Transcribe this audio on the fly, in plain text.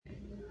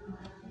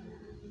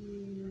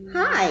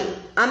Hi,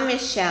 I'm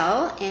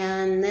Michelle,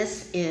 and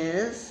this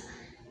is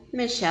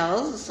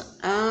Michelle's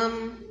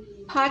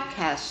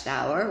podcast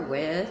hour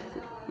with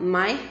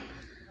my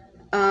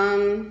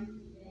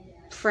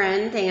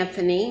friend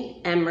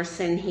Anthony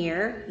Emerson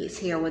here. He's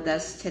here with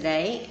us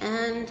today,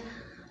 and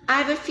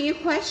I have a few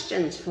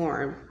questions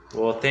for him.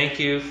 Well, thank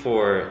you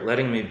for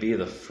letting me be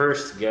the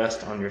first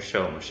guest on your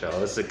show, Michelle.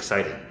 This is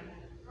exciting.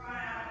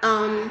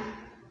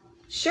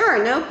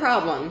 Sure, no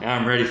problem. Now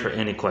I'm ready for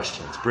any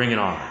questions. Bring it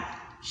on.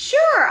 Sure,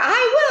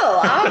 I will.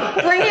 I'll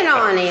bring it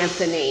on,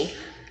 Anthony.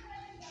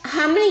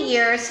 How many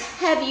years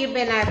have you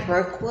been at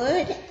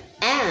Brookwood,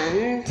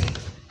 and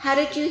how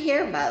did you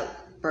hear about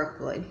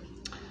Brookwood?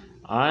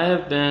 I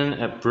have been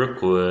at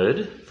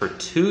Brookwood for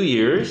 2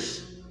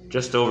 years,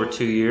 just over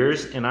 2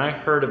 years, and I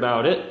heard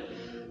about it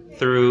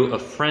through a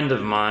friend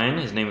of mine.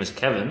 His name is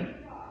Kevin.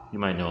 You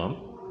might know him.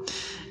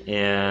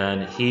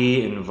 And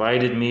he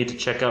invited me to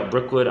check out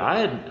Brookwood. I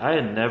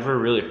had never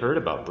really heard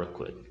about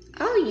Brookwood.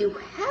 Oh, you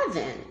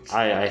haven't?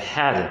 I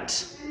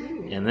hadn't.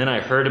 And then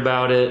I heard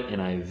about it,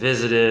 and I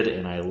visited,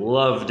 and I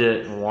loved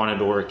it, and wanted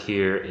to work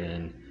here,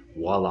 and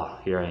voila,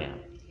 here I am.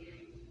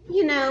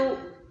 You know,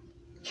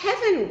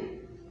 Kevin,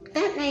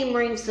 that name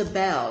rings a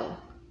bell.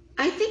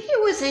 I think he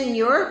was in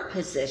your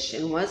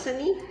position,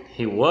 wasn't he?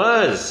 He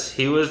was.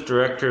 He was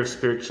director of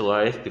spiritual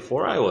life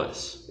before I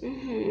was.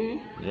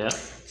 Mm-hmm. Yeah.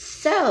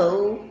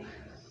 So,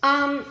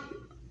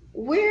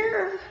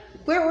 where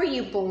were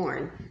you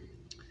born?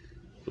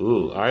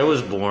 Ooh, I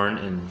was born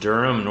in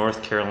Durham,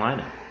 North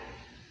Carolina.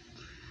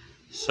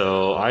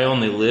 So I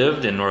only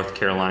lived in North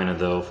Carolina,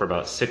 though, for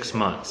about 6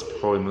 months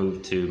before we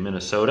moved to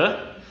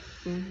Minnesota.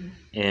 Mm-hmm.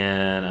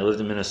 And I lived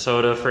in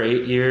Minnesota for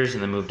 8 years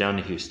and then moved down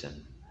to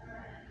Houston.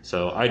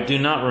 So I do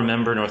not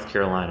remember North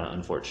Carolina,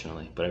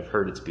 unfortunately, but I've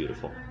heard it's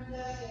beautiful.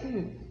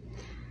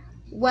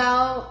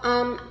 Well,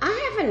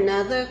 I have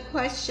another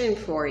question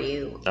for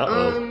you.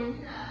 Uh-oh.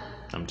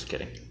 I'm just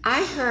kidding.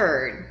 I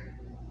heard,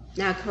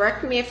 now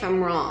correct me if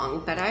I'm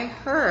wrong, but I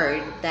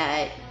heard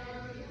that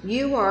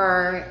you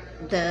are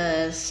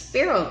the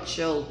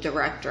spiritual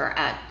director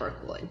at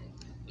Brookwood.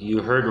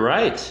 You heard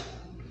right.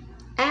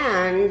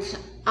 And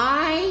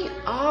I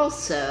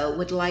also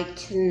would like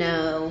to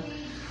know,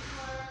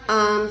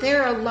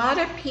 there are a lot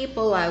of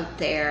people out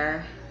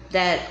there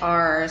that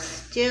are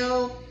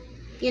still,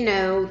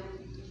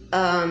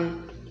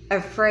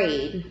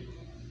 afraid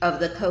of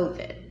the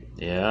COVID.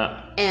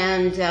 Yeah.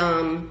 And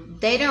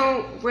they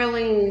don't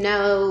really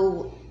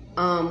know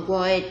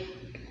what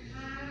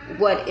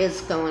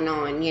is going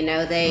on.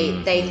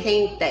 They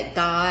think that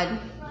God,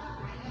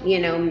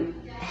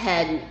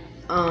 had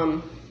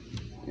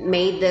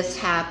made this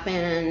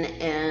happen,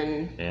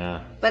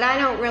 but I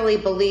don't really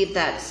believe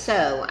that's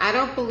so. I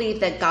don't believe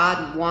that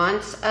God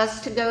wants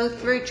us to go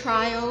through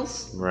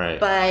trials. Right.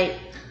 But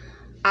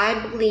I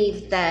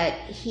believe that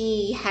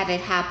he had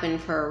it happen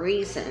for a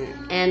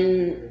reason.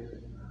 And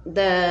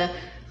the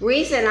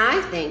reason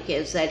I think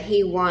is that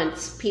he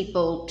wants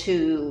people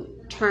to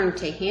turn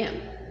to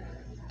him.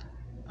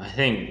 I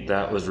think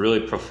that was really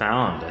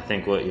profound. I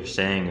think what you're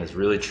saying is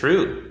really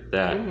true,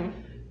 that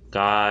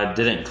God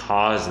didn't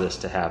cause this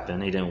to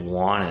happen. He didn't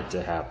want it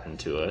to happen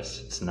to us.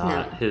 It's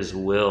not his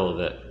will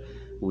that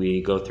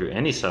we go through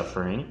any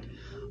suffering,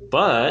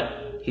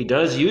 but he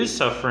does use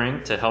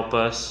suffering to help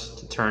us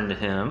to turn to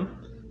him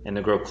and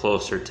to grow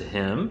closer to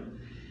him.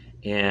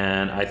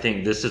 And I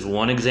think this is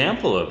one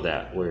example of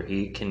that, where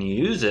he can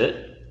use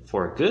it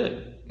for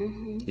good.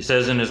 He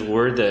says in his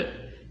word that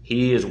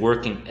he is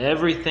working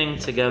everything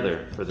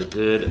together for the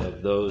good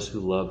of those who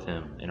love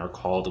him and are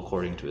called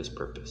according to his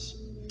purpose.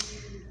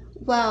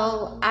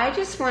 Well, I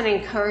just want to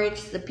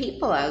encourage the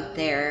people out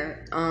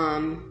there,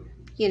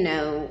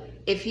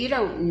 if you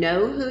don't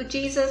know who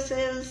Jesus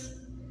is,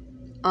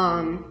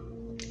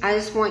 I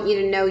just want you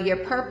to know your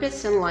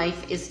purpose in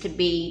life is to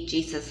be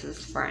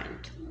Jesus's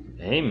friend.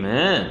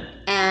 Amen.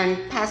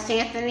 And Pastor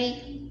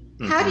Anthony,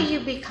 how do you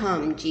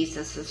become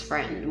Jesus's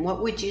friend?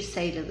 What would you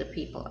say to the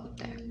people out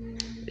there?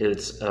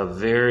 It's a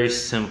very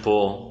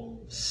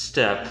simple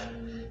step.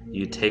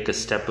 You take a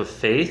step of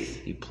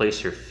faith. You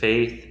place your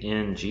faith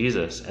in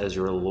Jesus as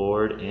your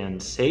Lord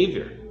and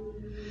Savior.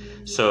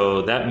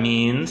 So that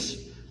means,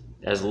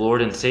 as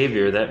Lord and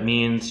Savior, that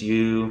means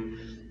you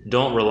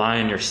don't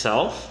rely on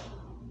yourself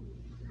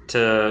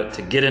to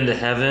get into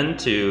heaven,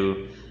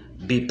 to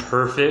be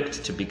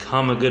perfect, to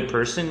become a good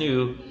person.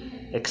 You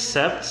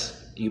accept,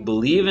 you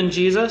believe in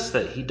Jesus,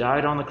 that he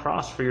died on the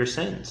cross for your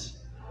sins.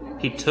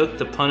 He took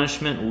the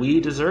punishment we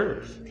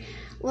deserve.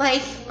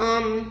 Like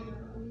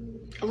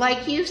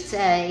you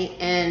say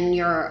in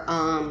your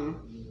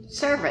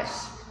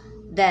service,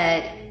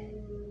 that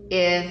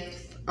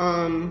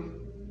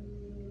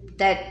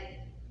that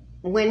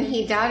when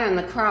he died on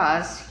the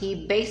cross,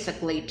 he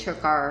basically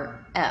took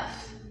our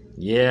F.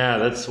 Yeah,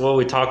 that's what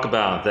we talk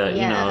about. That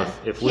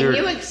if Can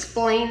you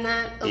explain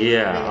that a little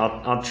bit?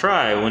 I'll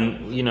try.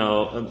 When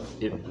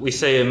if we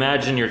say,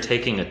 imagine you're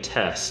taking a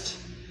test,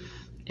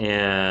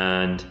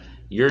 and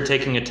you're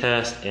taking a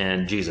test,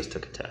 and Jesus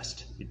took a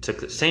test. You took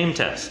the same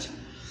test,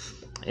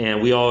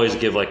 and we always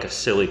give like a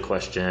silly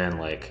question,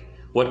 like,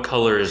 what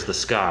color is the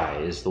sky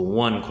is the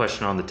one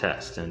question on the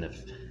test. And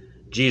if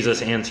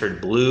Jesus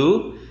answered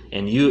blue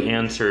and you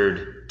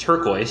answered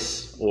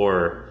turquoise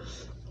or,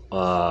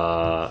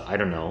 I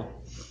don't know,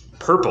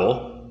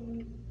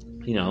 purple,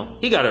 you know,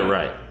 he got it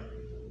right.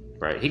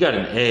 Right? He got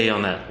an A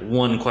on that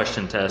one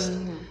question test.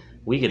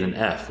 We get an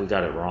F. We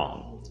got it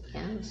wrong.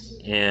 Yes.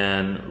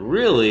 And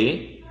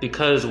really,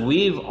 because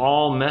we've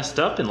all messed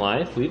up in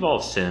life, we've all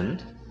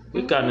sinned,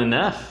 we've gotten an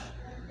F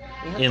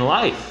in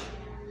life.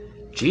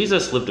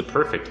 Jesus lived a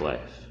perfect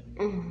life.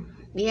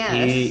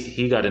 Yes.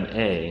 He got an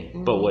A,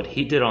 but what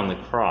he did on the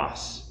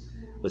cross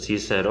was he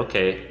said,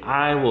 okay,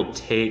 I will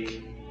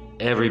take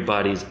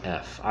everybody's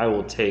F. I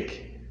will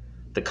take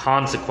the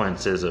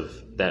consequences of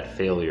that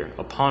failure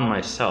upon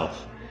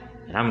myself,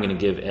 and I'm going to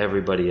give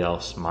everybody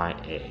else my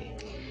A.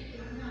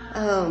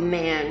 Oh,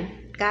 man.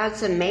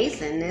 God's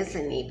amazing,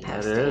 isn't he,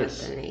 Pastor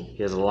Anthony?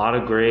 He has a lot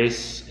of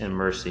grace and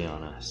mercy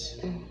on us.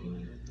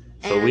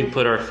 So we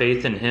put our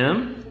faith in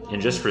him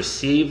and just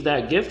receive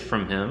that gift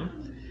from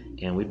him,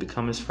 and we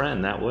become his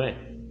friend that way.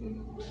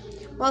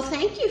 Well,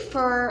 thank you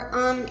for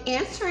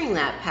answering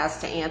that,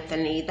 Pastor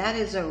Anthony. That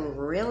is a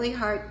really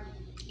hard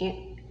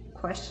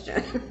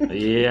question.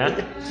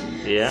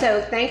 Yeah.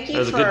 So thank you that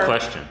was for a good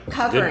question.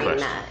 covering good question.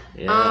 that.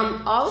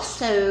 Yeah.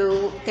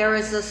 Also, there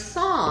is a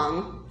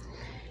song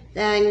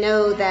that I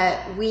know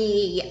that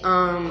we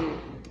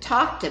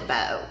talked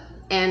about.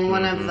 And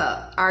one of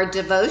our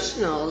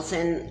devotionals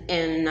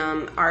in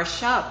our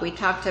shop, we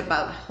talked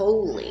about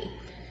holy,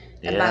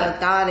 about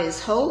God is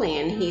holy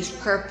and he's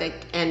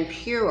perfect and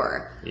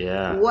pure.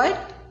 Yeah. What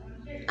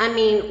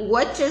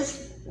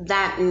does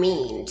that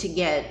mean, to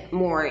get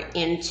more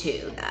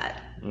into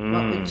that?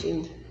 What would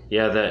you?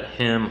 Yeah, that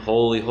hymn,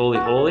 holy, holy,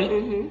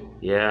 holy.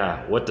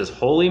 Yeah. What does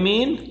holy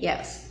mean?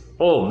 Yes.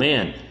 Oh,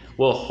 man.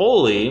 Well,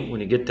 holy, when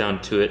you get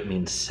down to it,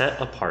 means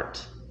set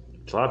apart.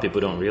 Which a lot of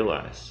people don't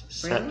realize.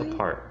 Set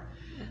apart.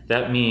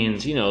 That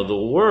means, you know, the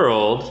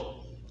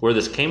world, where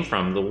this came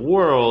from, the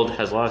world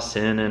has a lot of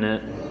sin in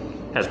it,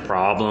 has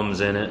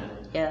problems in it.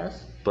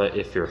 Yes. But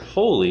if you're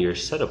holy, you're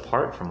set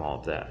apart from all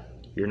of that.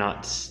 You're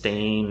not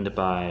stained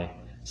by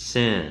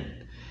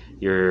sin.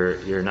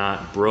 You're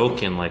not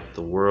broken like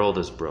the world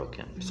is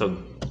broken. So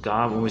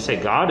God, when we say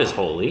God is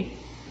holy,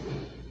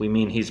 we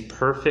mean he's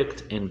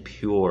perfect and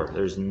pure.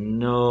 There's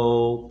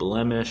no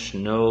blemish,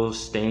 no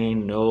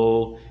stain,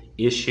 no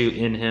issue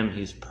in him.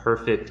 He's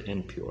perfect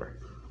and pure.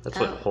 That's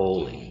what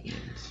holy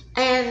means.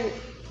 And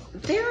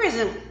there is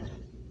a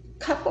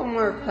couple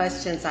more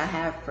questions I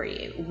have for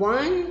you.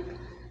 One,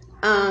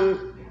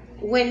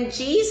 when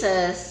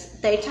Jesus,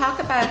 they talk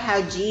about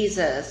how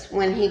Jesus,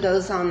 when he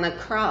goes on the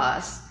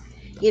cross,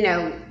 you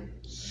know,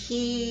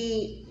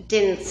 he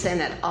didn't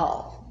sin at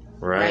all.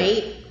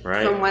 Right?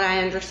 From what I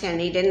understand,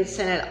 he didn't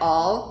sin at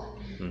all.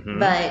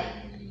 But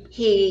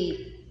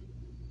he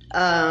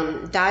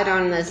died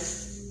on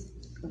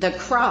the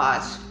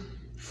cross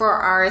for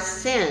our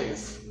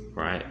sins.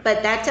 Right.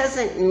 But that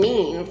doesn't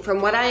mean,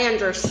 from what I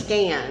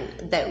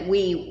understand, that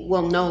we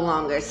will no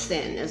longer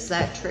sin. Is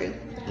that true?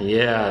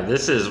 Yeah,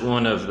 this is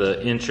one of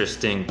the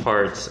interesting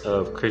parts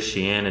of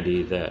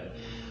Christianity, that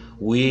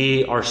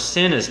our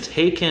sin is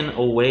taken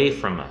away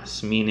from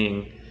us,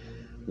 meaning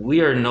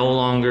we are no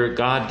longer,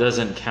 God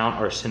doesn't count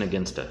our sin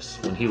against us.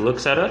 When he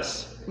looks at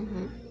us,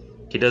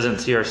 he doesn't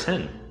see our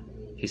sin.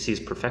 He sees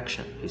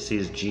perfection. He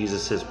sees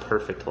Jesus'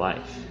 perfect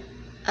life.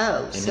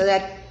 Oh, and so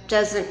that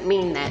doesn't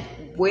mean that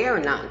we're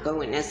not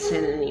going to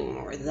sin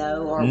anymore,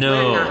 though, or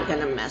no, we're not going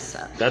to mess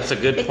up. That's a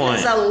good point.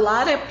 Because a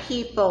lot of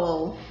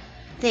people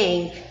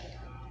think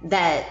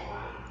that,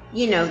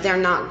 you know, they're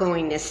not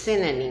going to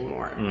sin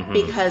anymore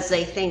because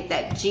they think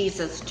that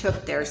Jesus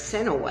took their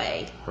sin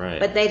away. Right.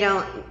 But they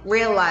don't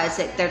realize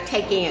that they're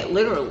taking it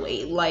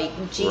literally, like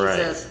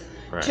Jesus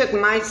took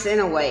my sin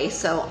away,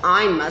 so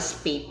I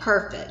must be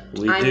perfect.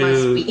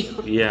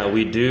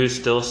 We do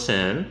still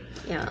sin.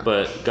 Yeah.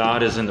 But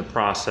God is in the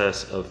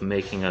process of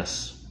making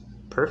us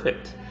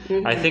perfect.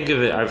 I think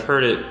of it, I've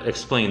heard it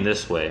explained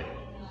this way.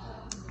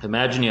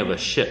 Imagine you have a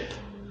ship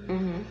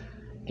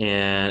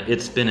and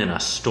it's been in a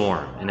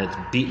storm and it's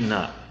beaten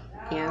up.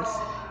 Yes.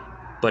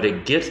 But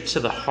it gets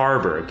to the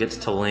harbor, it gets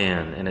to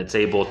land, and it's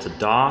able to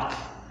dock,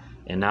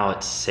 and now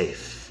it's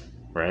safe,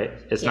 right?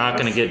 It's not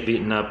going to get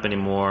beaten up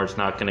anymore. It's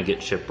not going to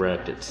get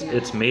shipwrecked.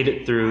 It's made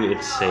it through.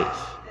 It's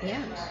safe.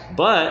 Yes.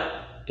 But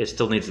it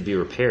still needs to be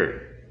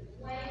repaired.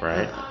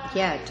 Right?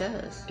 Yeah, it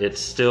does. It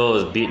still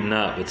is beaten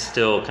up. It's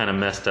still kind of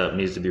messed up,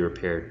 needs to be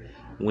repaired.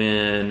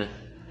 When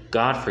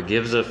God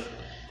forgives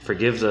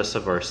us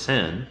of our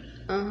sin,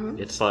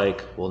 it's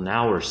like, well,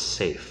 now we're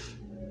safe.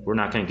 We're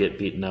not going to get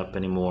beaten up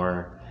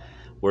anymore.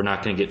 We're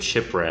not going to get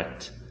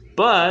shipwrecked.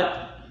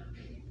 But,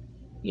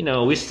 you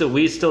know, we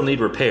still need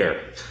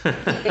repair.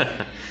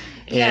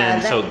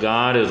 So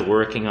God is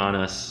working on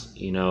us,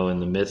 you know,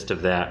 in the midst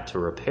of that to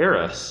repair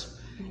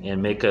us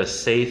and make us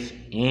safe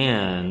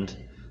and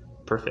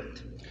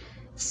perfect.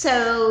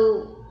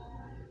 So,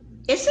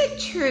 is it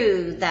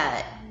true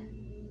that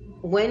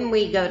when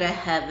we go to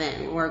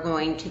heaven, we're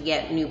going to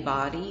get new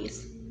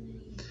bodies?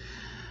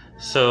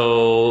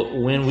 So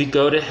when we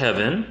go to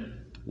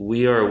heaven,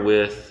 we are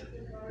with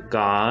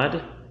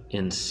God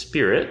in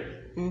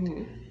spirit.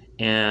 Mm-hmm.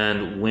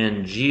 And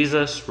when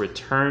Jesus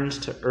returns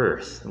to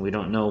earth, and we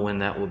don't know when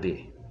that will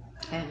be,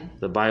 Okay.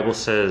 the Bible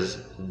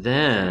says,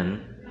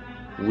 then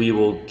we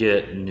will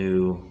get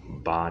new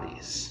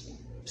bodies.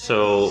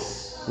 So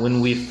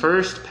when we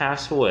first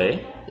pass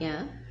away,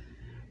 Yeah.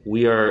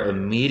 we are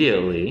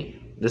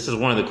immediately, this is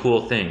one of the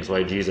cool things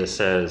why Jesus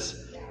says,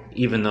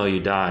 even though you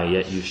die,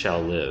 yet you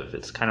shall live.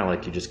 It's kind of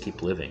like you just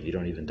keep living. You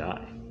don't even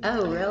die.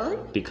 Oh, really?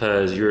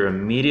 Because you're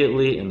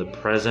immediately in the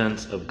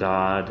presence of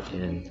God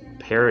in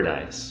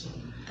paradise.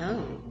 Oh.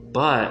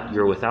 But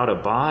you're without a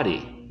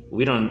body.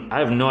 I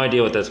have no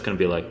idea what that's going to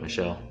be like,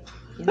 Michelle.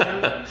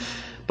 Yeah.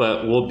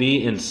 But we'll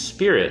be in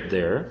spirit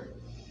there.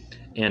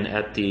 And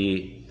at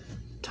the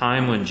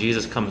time when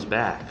Jesus comes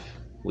back,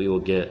 we will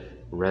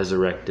get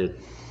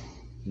resurrected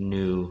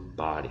new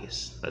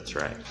bodies. That's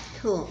right.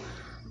 Cool.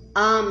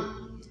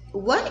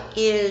 What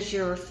is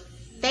your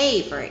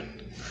favorite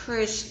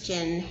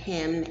Christian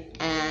hymn,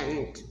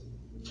 and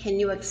can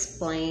you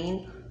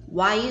explain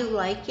why you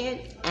like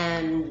it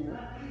and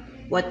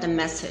what the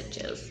message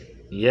is?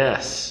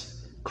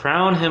 Yes.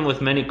 Crown Him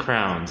with Many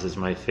Crowns is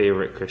my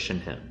favorite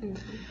Christian hymn,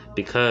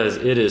 because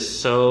it is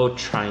so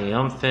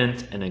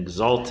triumphant and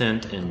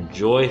exultant and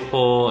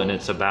joyful, and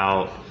it's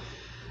about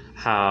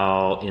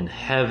how in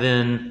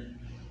heaven,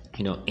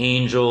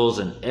 angels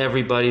and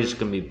everybody's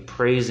going to be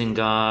praising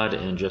God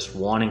and just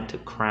wanting to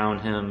crown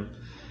Him.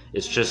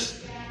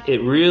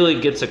 It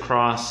really gets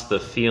across the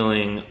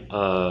feeling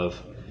of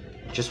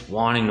just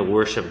wanting to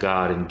worship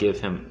God and give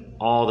Him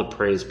all the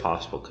praise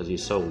possible because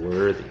He's so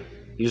worthy.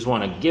 You just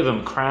want to give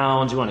Him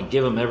crowns. You want to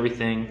give Him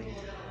everything.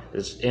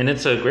 And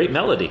it's a great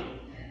melody.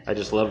 I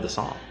just love the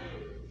song,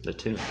 the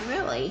tune.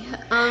 Really?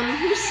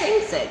 Who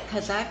sings it?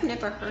 Because I've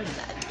never heard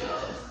that.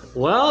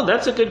 Well,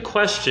 that's a good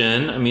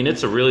question. I mean,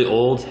 it's a really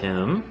old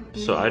hymn,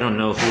 so I don't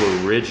know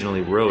who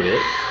originally wrote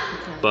it.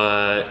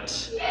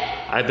 But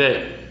I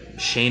bet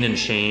Shane and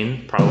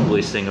Shane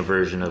probably sing a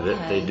version of it.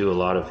 Okay. They do a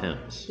lot of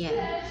hymns.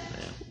 Yeah.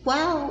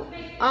 Well,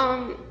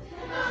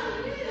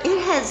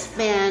 it has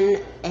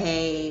been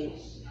a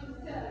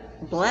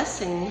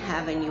blessing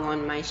having you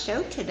on my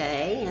show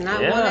today, and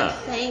I want to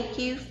thank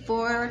you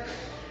for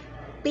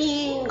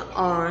being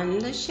on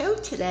the show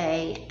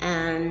today.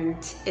 And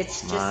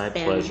it's just My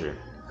been pleasure.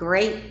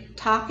 Great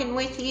talking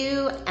with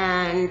you.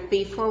 And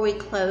before we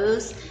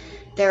close,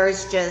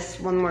 there's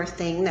just one more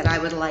thing that I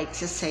would like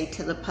to say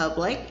to the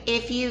public.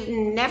 If you've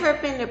never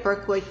been to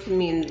Brookwood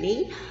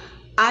Community,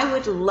 I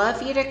would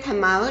love you to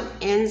come out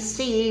and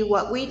see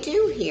what we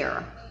do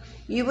here.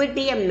 You would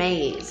be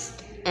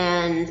amazed.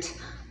 And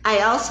I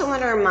also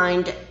want to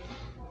remind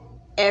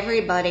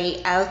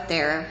everybody out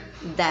there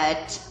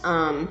that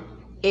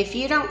if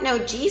you don't know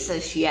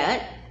Jesus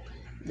yet,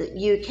 that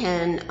you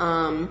can,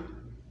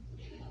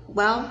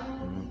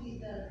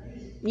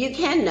 you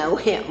can know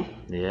Him.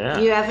 Yeah.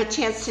 You have a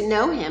chance to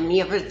know Him.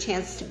 You have a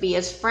chance to be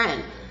His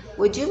friend.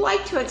 Would you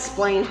like to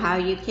explain how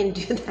you can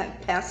do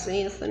that, Pastor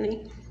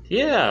Anthony?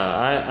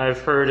 Yeah, I've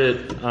heard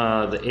it,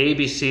 the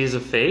ABCs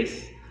of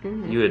faith.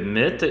 Mm-hmm. You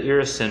admit that you're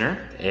a sinner,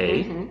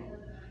 A. Mm-hmm.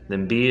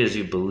 Then B is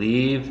you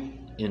believe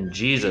in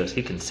Jesus.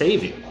 He can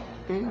save you.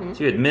 Mm-hmm.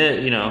 So you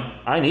admit,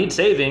 I need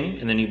saving,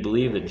 and then you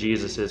believe that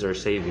Jesus is our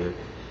Savior.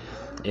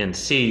 And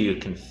C, you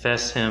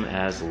confess Him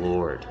as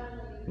Lord.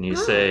 And you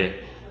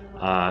say,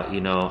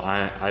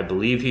 I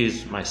believe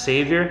He's my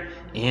Savior,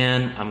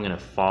 and I'm going to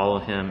follow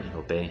Him and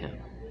obey Him.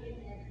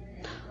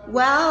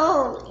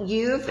 Well,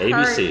 you've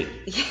ABC.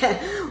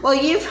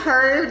 You've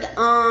heard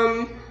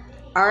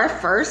our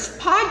first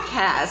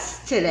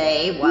podcast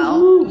today.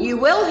 Well, you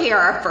will hear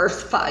our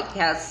first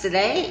podcast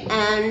today.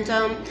 And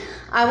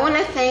I want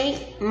to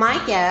thank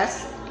my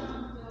guest,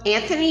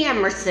 Anthony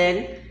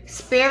Emerson,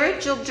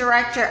 Spiritual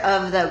Director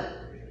of the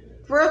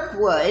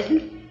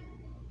Brookwood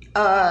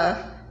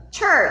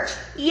Church.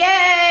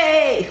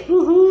 Yay!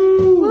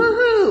 Woohoo!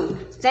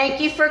 Woohoo!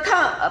 Thank you for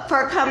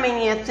coming,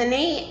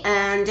 Anthony.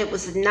 And it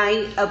was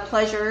a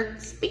pleasure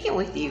speaking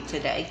with you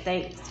today.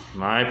 Thanks.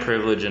 My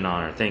privilege and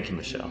honor. Thank you,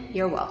 Michelle.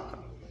 You're welcome.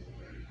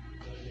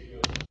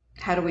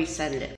 How do we send it?